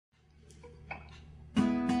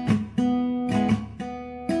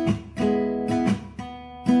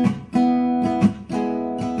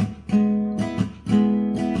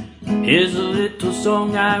Here's a little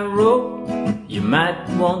song I wrote. You might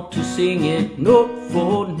want to sing it note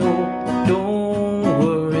for note. Don't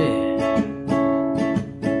worry,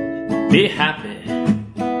 be happy.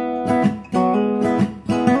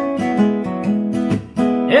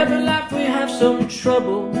 Every life we have some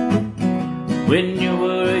trouble. When you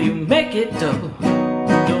worry, you make it double.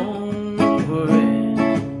 Don't worry,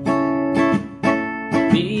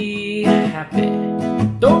 be happy.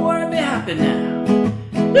 Don't worry, be happy now.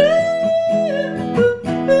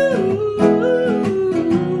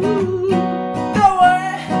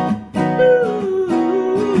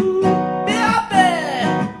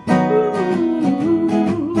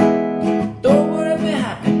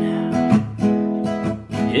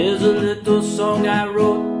 Here's a little song I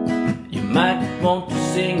wrote. You might want to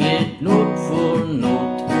sing it note for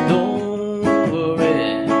note. Don't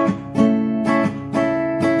worry,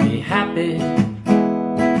 be happy.